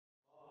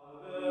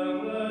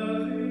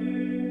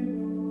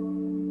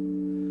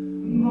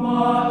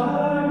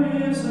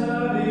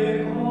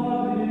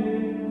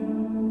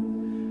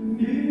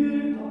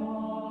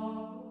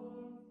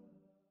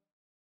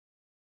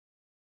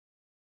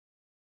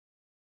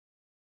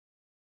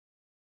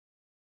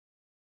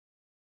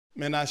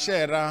Mina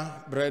kära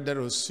bröder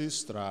och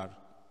systrar,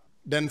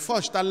 den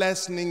första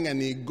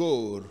läsningen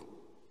igår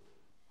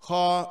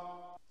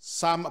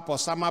har på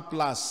samma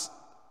plats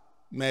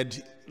med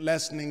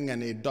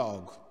läsningen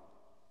idag.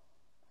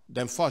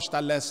 Den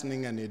första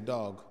läsningen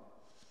idag.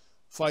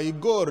 För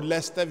igår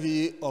läste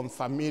vi om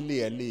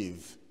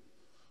familjeliv.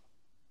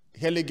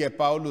 Helige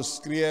Paulus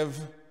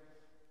skrev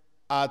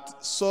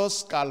att så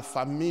ska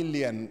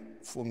familjen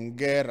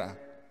fungera.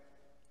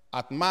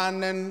 Att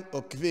mannen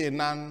och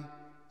kvinnan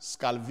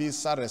ska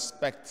visa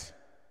respekt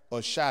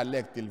och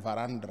kärlek till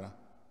varandra.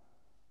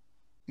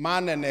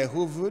 Mannen är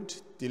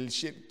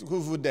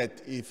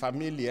huvudet i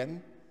familjen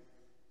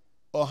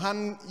och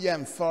han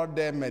jämför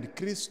det med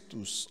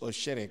Kristus och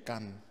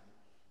kyrkan.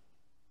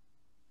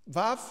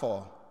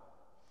 Varför?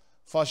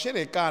 För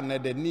kyrkan är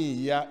det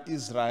nya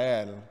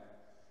Israel.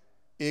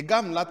 I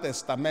Gamla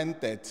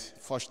testamentet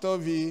förstår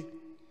vi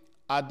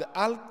att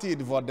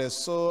alltid var det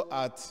så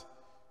att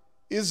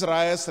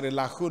Israels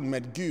relation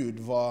med Gud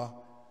var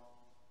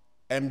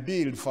en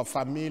bild för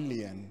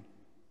familjen.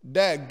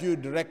 Där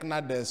Gud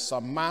räknades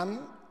som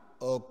man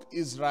och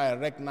Israel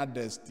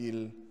räknades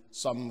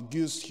som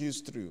Guds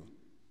hustru.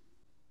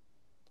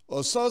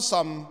 Och så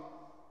som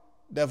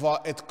det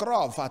var ett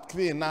krav att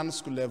kvinnan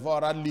skulle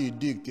vara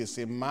lydig till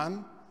sin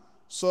man,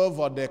 så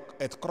var det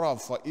ett krav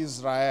för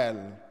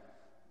Israel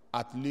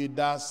att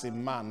lyda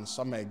sin man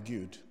som är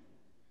Gud.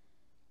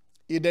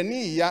 I det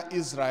nya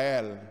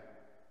Israel,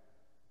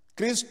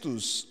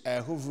 Kristus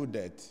är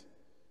huvudet.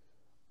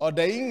 Och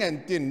det är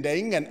ingenting, det är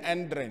ingen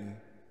ändring,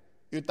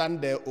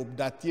 utan det är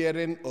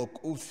uppdatering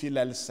och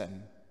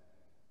uppfyllelsen.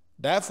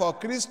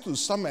 Därför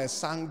Kristus som är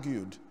sann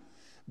Gud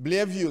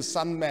blev ju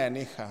sann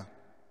människa.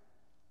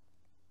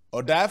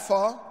 Och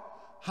därför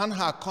han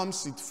har kommit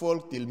sitt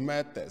folk till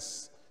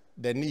mötes,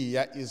 det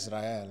nya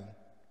Israel.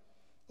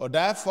 Och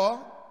därför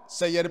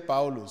säger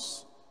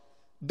Paulus,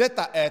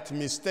 detta är ett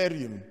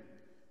mysterium.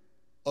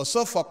 Och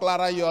så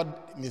förklarar jag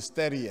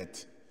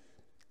mysteriet,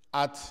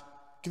 att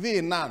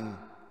kvinnan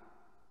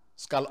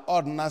ska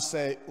ordna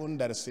sig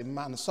under sin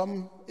man,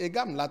 som i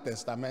Gamla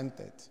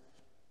testamentet.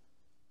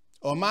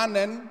 Och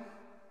mannen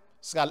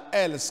ska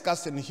älska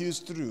sin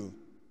hustru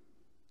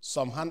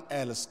som han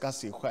älskar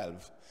sig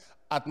själv.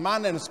 Att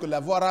mannen skulle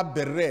vara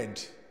beredd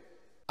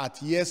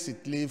att ge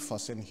sitt liv för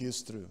sin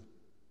hustru.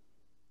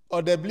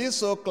 Och det blir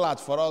så klart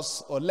för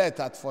oss och lätt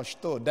att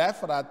förstå,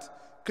 därför att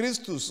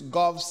Kristus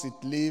gav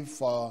sitt liv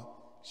för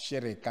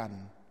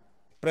kyrkan.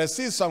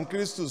 Precis som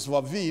Kristus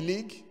var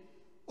villig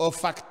och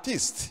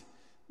faktiskt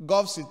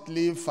gav sitt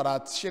liv för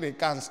att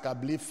kyrkan ska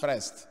bli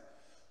frälst,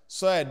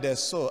 så är det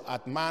så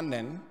att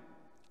mannen,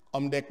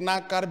 om det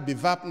knackar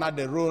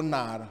beväpnade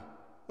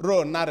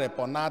rånare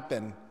på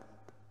natten,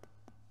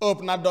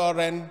 öppnar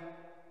dörren,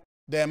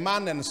 det är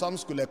mannen som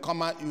skulle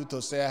komma ut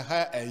och säga,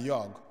 här är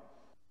jag.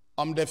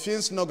 Om det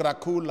finns några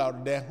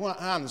kulor, det är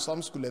han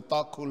som skulle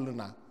ta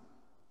kulorna,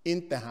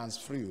 inte hans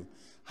fru.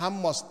 Han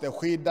måste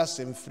skydda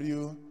sin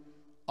fru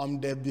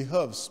om det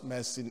behövs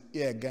med sin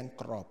egen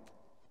kropp.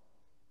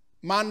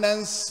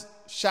 Mannens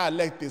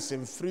kärlek till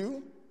sin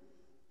fru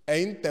är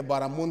inte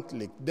bara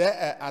muntlig, det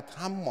är att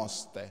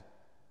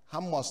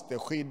han måste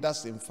skydda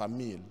sin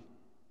familj.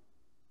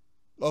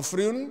 Och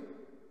frun,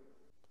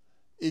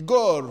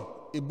 igår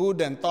i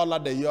Boden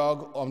talade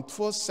jag om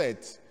 2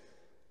 sätt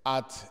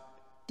att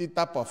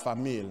titta på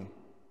familj.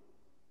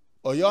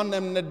 Och jag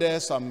nämnde det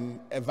som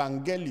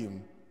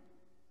evangelium.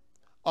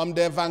 Om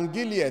det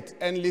evangeliet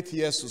enligt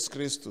Jesus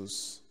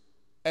Kristus,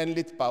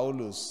 enligt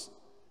Paulus,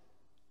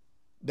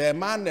 det är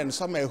mannen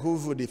som är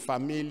huvud i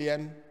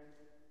familjen,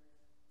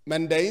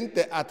 men det är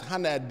inte att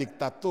han är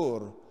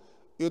diktator,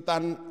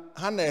 utan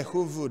han är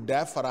huvud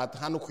därför att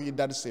han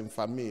skyddar sin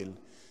familj.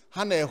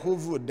 Han är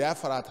huvud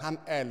därför att han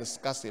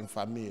älskar sin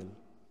familj.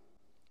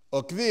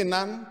 Och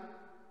kvinnan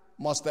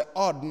måste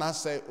ordna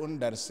sig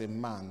under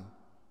sin man.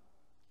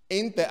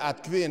 Inte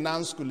att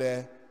kvinnan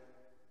skulle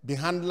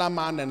behandla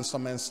mannen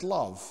som en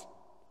slav.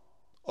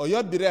 Och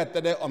jag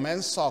berättade om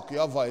en sak,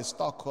 jag var i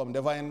Stockholm.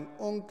 Det var en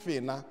ung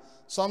kvinna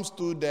som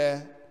stod där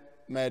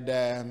med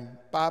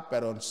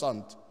papper och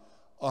sånt.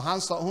 Och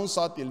hon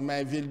sa till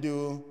mig,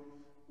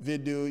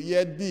 vill du ge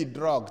ett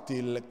bidrag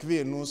till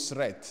kvinnors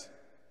rätt?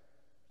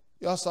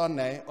 Jag sa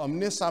nej, om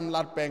ni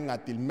samlar pengar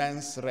till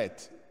mäns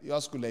rätt,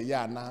 jag skulle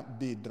gärna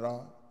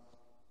bidra.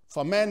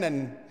 För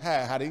männen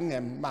här har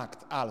ingen makt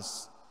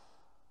alls.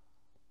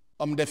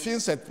 Om det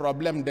finns ett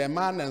problem, det är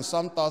mannen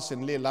som tar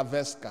sin lilla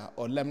väska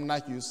och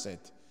lämnar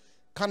huset.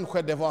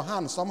 Kanske det var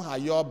han som har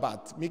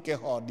jobbat mycket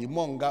hårt i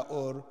många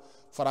år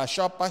för att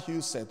köpa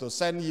huset, och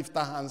sen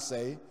gifter han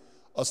sig.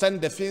 Och sen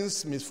det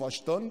finns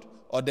missförstånd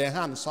och det är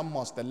han som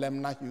måste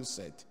lämna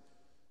huset.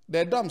 Det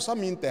är de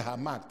som inte har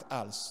makt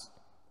alls.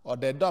 Och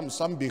det är de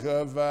som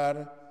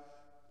behöver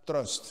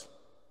tröst,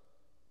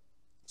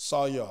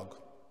 sa jag.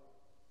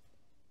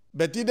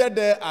 Betyder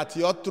det att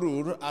jag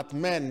tror att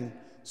män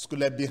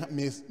skulle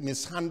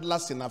misshandla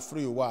sina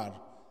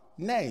fruar?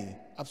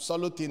 Nej,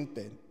 absolut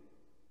inte.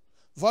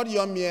 Vad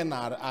jag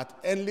menar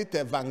att enligt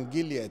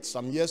evangeliet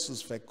som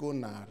Jesus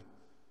förkunnar,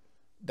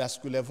 det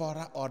skulle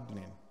vara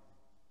ordning.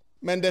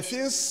 Men det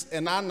finns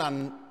en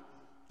annan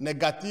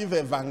negativ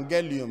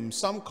evangelium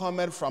som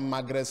kommer från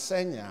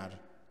magasinet,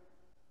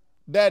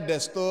 där det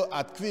står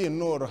att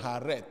kvinnor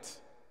har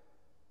rätt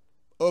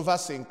över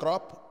sin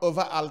kropp,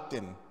 över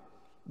allting.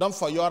 De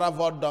får göra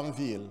vad de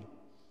vill,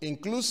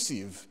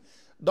 inklusive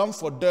de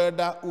får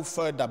döda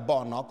ofödda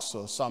barn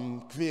också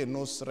som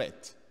kvinnors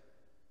rätt.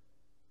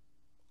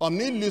 Om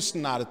ni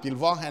lyssnar till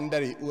vad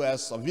händer i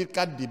USA,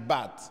 vilka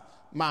debatt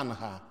man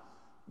har,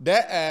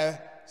 det är,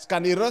 ska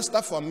ni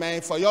rösta för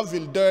mig för jag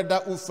vill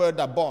döda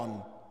ofödda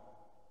barn?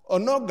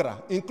 Och några,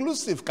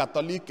 inklusive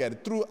katoliker,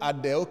 tror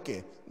att det är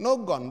okej.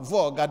 Någon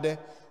vågade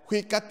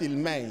skicka till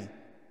mig.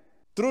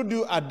 Tror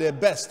du att det är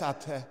bäst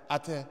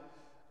att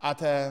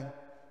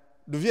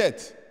du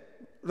vet,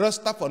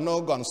 rösta på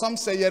någon som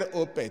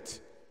säger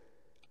öppet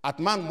att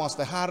man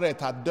måste ha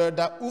rätt att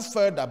döda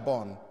ofödda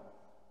barn?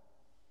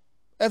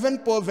 Även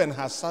påven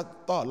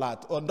har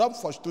talat, och de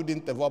förstod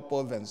inte vad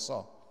påven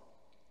sa.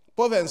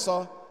 Påven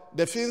sa,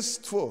 det finns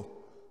två,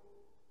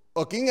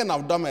 och ingen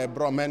av dem är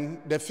bra,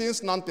 men det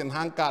finns någonting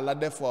han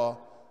kallade för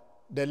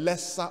the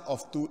lesser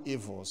of two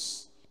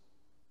evils.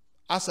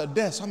 Alltså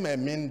det som är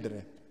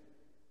mindre.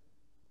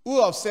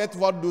 Oavsett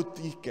vad du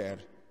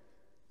tycker,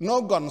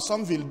 någon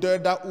som vill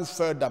döda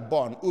ofödda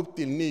barn upp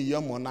till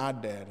 9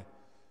 månader,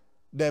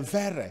 det är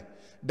värre.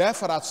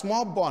 Därför att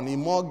små barn i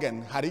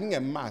magen har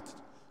ingen makt.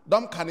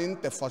 De kan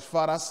inte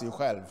försvara sig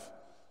själv.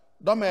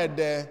 De är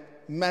det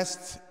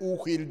mest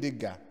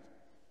oskyldiga.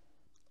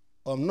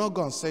 Om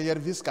någon säger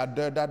vi ska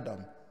döda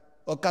dem,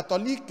 och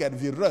katoliker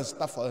vill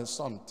rösta för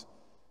sånt,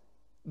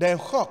 det är en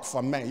chock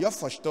för mig. Jag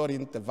förstår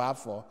inte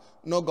varför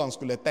någon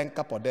skulle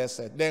tänka på det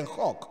sättet. Det är en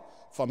chock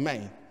för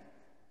mig.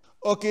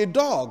 Och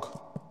idag,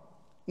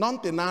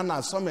 någonting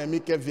annat som är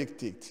mycket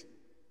viktigt,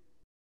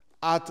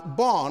 att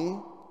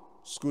barn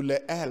skulle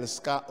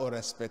älska och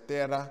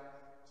respektera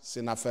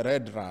sina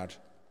föräldrar.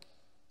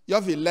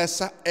 Jag vill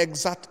läsa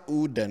exakt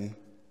orden.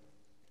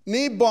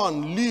 Ni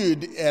barn,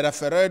 lyd era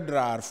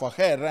föräldrar för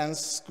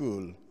Herrens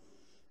skull.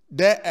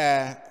 Det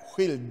är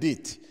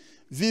skyldigt.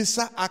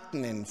 Visa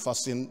aktning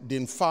för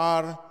din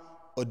far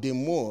och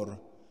din mor.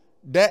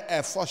 Det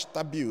är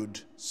första bud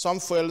som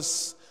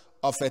följs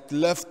av ett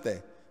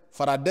löfte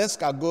för att det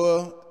ska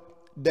gå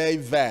dig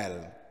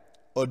väl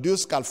och du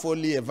ska få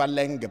leva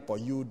länge på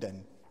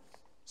jorden.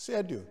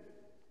 Ser du?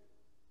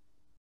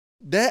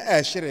 Det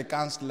är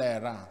kyrkans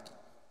lära.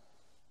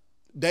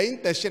 Det är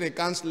inte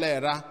kyrkans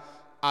lära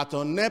att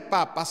när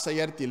pappa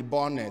säger till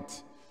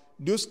barnet,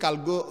 du ska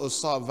gå och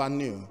sova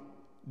nu.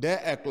 Det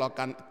är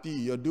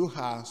 10:00 och du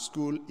har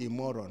skola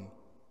imorgon.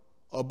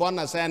 Och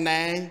barnet säger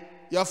nej,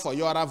 jag får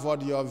göra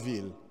vad jag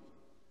vill.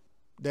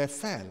 Det är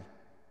fel.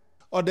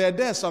 Och det är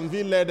det som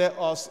vi lärde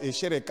oss i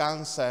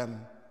kyrkans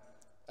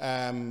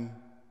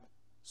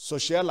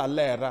sociala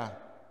lära.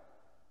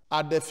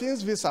 Att det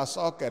finns vissa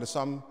saker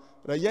som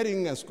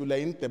regeringen skulle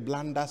inte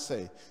blanda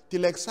sig.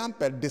 Till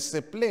exempel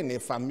disciplin i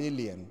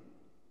familjen.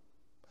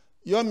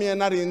 Jag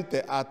menar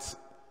inte att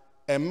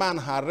en man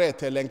har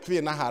rätt eller en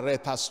kvinna har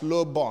rätt att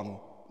slå barn.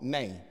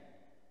 Nej.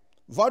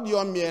 Vad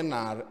jag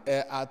menar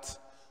är att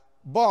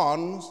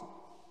barn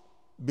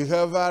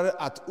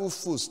behöver att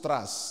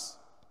uppfostras.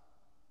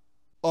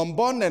 Om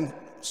barnen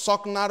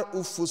saknar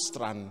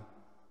uppfostran,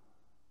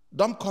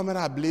 de kommer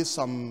att bli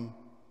som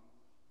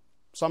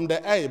det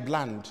är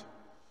ibland.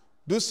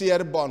 Du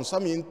ser barn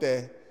som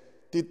inte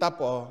tittar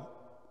på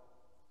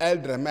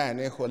äldre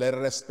människor eller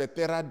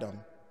respekterar dem.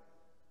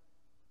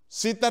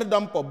 Sitter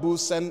de på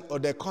bussen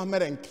och det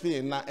kommer en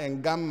kvinna,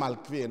 en gammal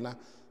kvinna,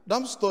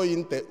 de står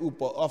inte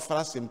upp och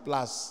offrar sin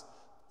plats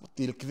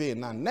till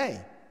kvinnan.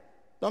 Nej,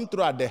 de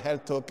tror att det är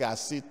helt okej att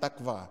sitta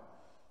kvar.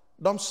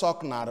 De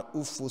saknar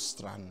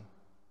uppfostran.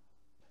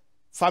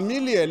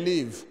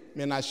 Familjeliv,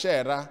 mina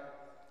kära,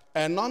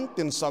 är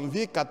någonting som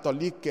vi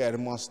katoliker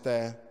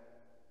måste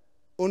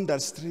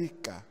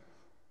understryka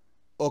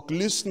och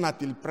lyssna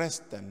till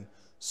prästen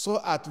så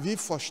att vi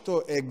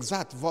förstår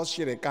exakt vad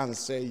kyrkan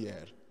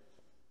säger.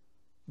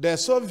 Det är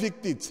så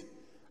viktigt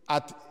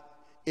att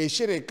i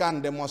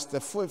kyrkan det måste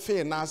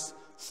finnas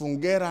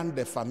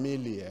fungerande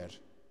familjer.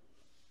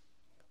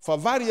 För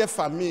varje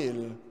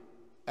familj,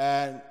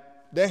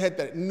 det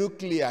heter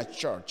nuclear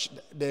church,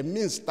 det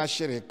minsta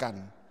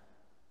kyrkan.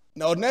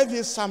 Och när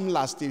vi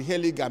samlas till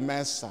heliga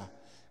mässa,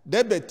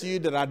 det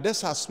betyder att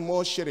dessa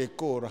små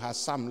kyrkor har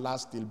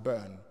samlats till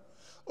bön.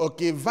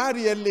 Och i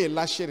varje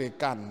lilla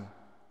kyrkan,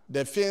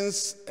 det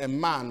finns en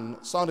man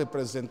som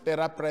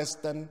representerar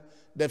prästen,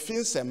 det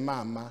finns en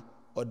mamma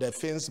och det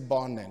finns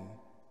barnen.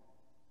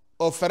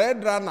 Och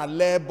föräldrarna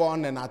lär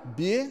barnen att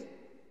be,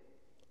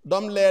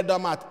 de lär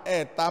dem att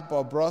äta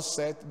på bra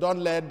sätt, de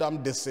lär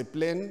dem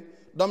disciplin,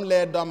 de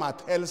lär dem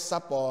att hälsa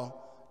på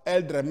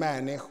äldre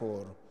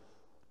människor.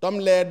 De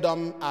lär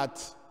dem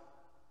att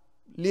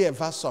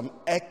leva som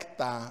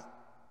äkta,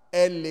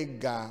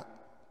 ärliga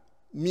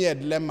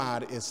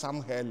medlemmar i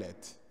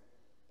samhället.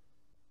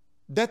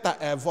 Detta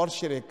är vad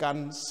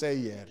kyrkan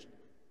säger.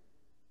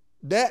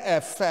 Det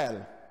är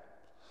fel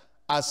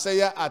att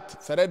säga att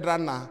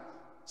föräldrarna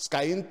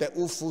ska inte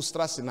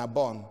uppfostra sina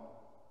barn.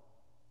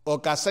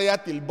 och kan säga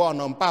till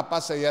barn om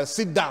pappa säger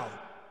sit down.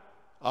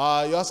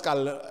 Jag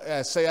ska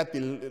säga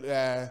till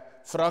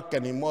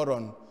fröken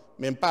imorgon,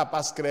 min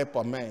pappa skrev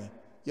på mig.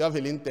 Jag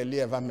vill inte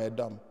leva med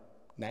dem.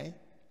 Nej.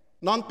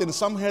 Någonting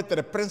som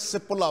heter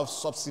principle of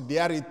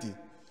subsidiarity.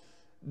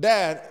 Det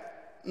är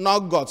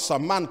något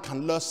som man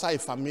kan lösa i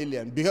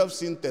familjen.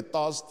 Behövs inte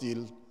tas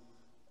till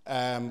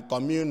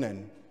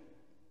kommunen.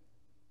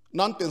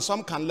 Någonting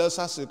som kan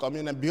lösas i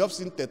kommunen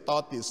behövs inte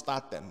tas till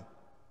staten.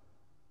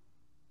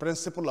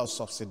 Principle of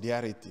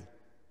subsidiarity.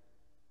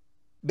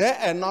 Det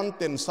är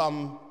någonting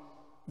som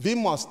vi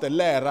måste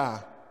lära.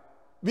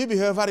 Vi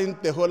behöver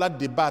inte hålla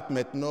debatt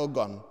med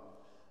någon.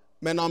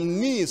 Men om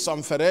ni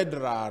som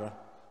föräldrar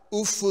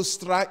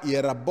uppfostrar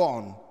era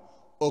barn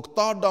och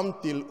tar dem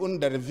till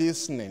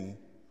undervisning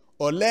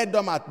och lär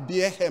dem att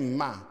be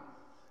hemma.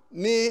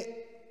 Ni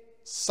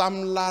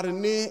samlar,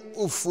 ni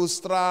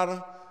uppfostrar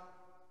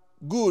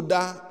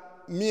goda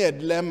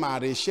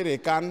medlemmar i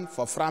kyrkan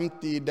för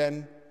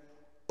framtiden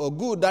och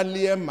goda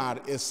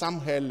lemmar i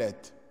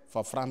samhället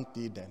för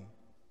framtiden.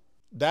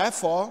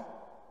 Därför,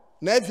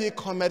 när vi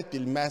kommer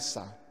till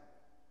mässa,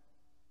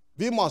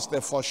 vi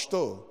måste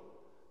förstå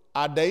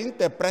att det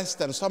inte är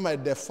prästen som är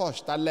den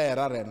första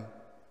läraren.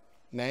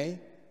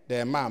 Nej, det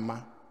är mamma.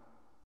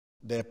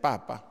 Det är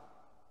pappa.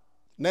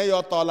 När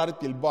jag talar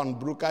till barn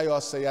brukar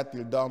jag säga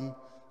till dem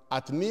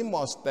att ni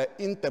måste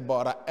inte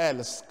bara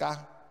älska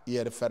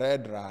er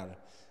föräldrar.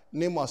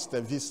 Ni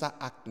måste visa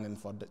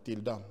aktning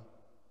till dem.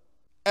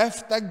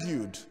 Efter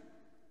Gud,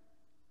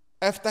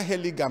 efter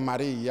heliga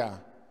Maria,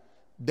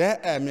 det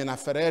är mina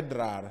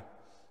föräldrar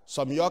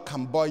som jag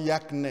kan böja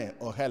knä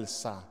och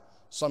hälsa.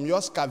 Som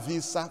jag ska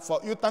visa,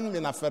 för utan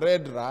mina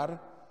föräldrar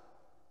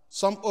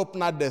som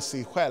öppnade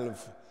sig själv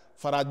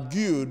för att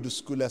Gud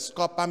skulle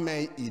skapa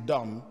mig i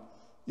dem,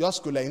 jag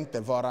skulle inte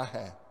vara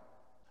här.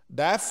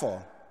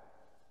 Därför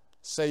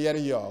säger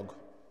jag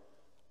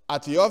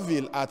att jag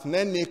vill att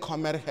när ni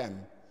kommer hem,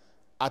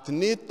 att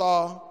ni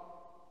tar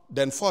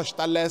den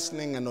första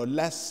läsningen och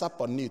läser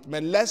på nytt.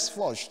 Men läs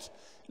först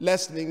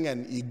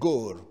läsningen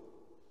igår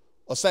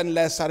och sen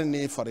läser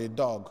ni för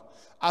idag.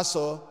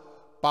 Alltså,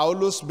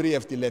 Paulus brev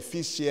till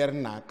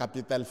Efesierna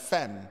kapitel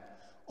 5.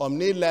 Om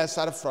ni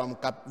läser från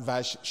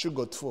vers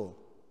 22.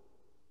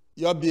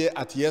 Jag ber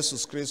att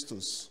Jesus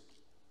Kristus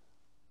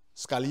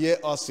ska ge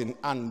oss sin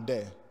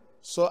ande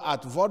så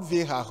att vad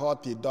vi har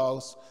hört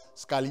idag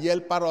ska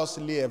hjälpa oss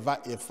leva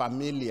i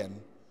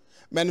familjen.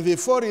 Men vi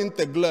får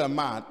inte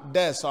glömma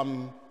det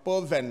som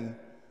påven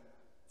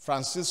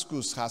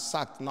Franciscus har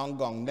sagt någon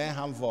gång när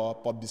han var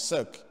på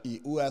besök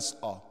i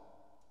USA.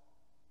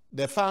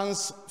 Det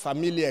fanns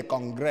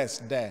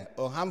familjekongress där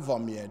och han var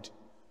med.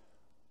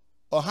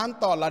 Och han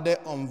talade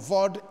om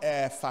vad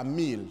är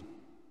familj.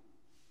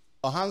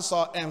 Och han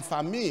sa en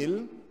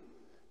familj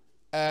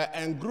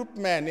är en grupp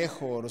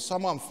människor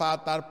som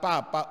omfattar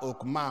pappa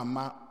och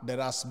mamma,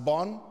 deras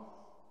barn,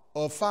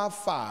 och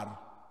farfar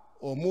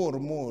och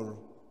mormor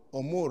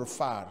och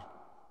morfar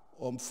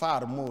och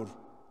farmor.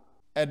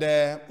 Är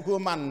det hur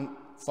man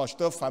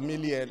förstår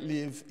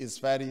familjeliv i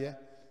Sverige?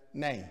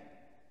 Nej.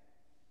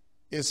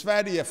 I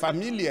Sverige,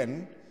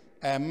 familjen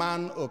är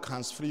man och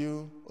hans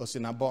fru och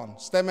sina barn.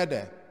 Stämmer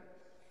det?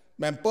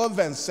 Men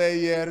påven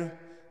säger,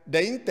 det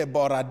är inte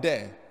bara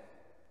det.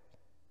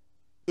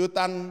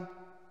 Utan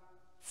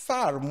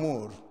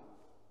farmor,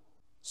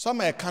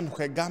 som är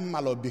kanske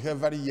gammal och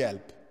behöver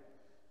hjälp.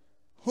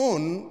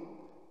 Hon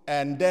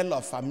är en del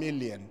av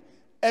familjen.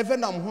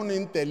 Även om hon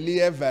inte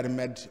lever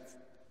med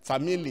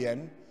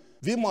familjen,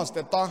 vi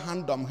måste ta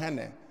hand om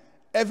henne.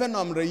 Även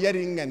om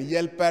regeringen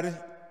hjälper,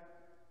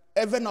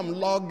 även om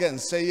lagen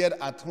säger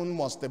att hon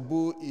måste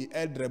bo i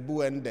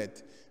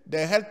äldreboendet,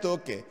 det är helt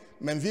okej.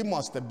 Men vi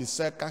måste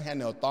besöka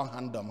henne och ta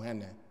hand om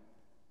henne.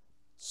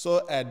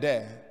 Så är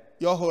det.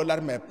 Jag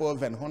håller med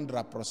påven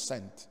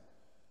 100%.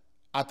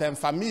 Att en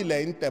familj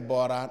är inte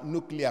bara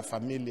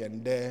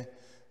nuklearfamiljen. Det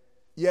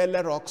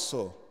gäller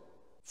också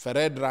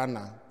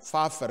föräldrarna,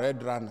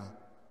 farföräldrarna,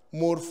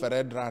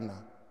 morföräldrarna.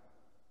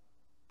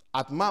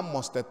 Att man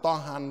måste ta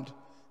hand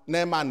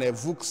när man är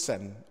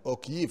vuxen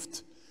och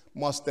gift.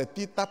 Måste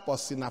titta på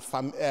sina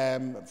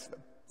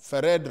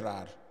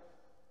föräldrar.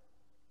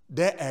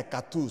 Det är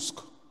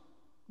katolskt.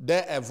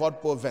 Det är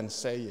vad påven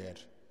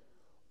säger.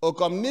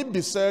 Och om ni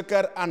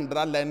besöker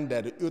andra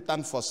länder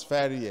utanför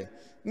Sverige,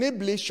 ni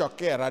blir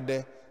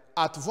chockerade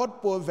att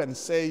vad påven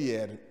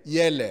säger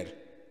gäller.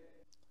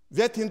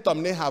 Vet inte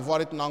om ni har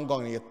varit någon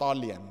gång i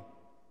Italien.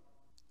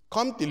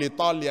 Kom till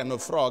Italien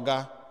och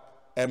fråga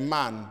en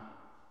man.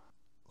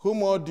 Hur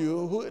mår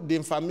du?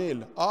 Din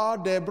familj? Ja,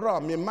 det är bra.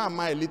 Min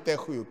mamma är lite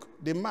sjuk.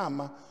 Din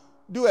mamma?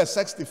 Du är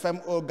 65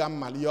 år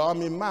gammal. Ja,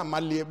 min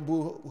mamma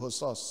bor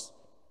hos oss.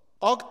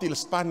 Och till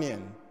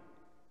Spanien.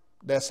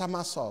 Det är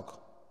samma sak.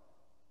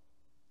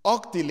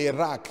 Och till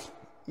Irak,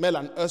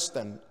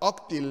 Mellanöstern.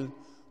 Och till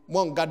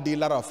många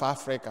delar av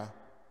Afrika.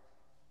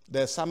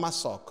 Det är samma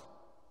sak.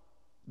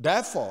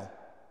 Därför,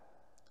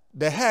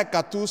 det här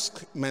katolsk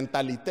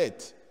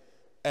mentalitet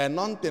är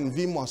någonting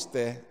vi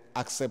måste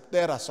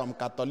acceptera som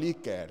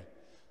katoliker.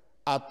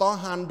 att ta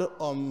hand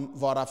om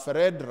våra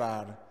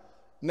föräldrar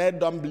när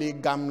de blir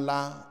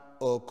gamla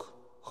och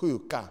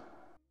sjuka.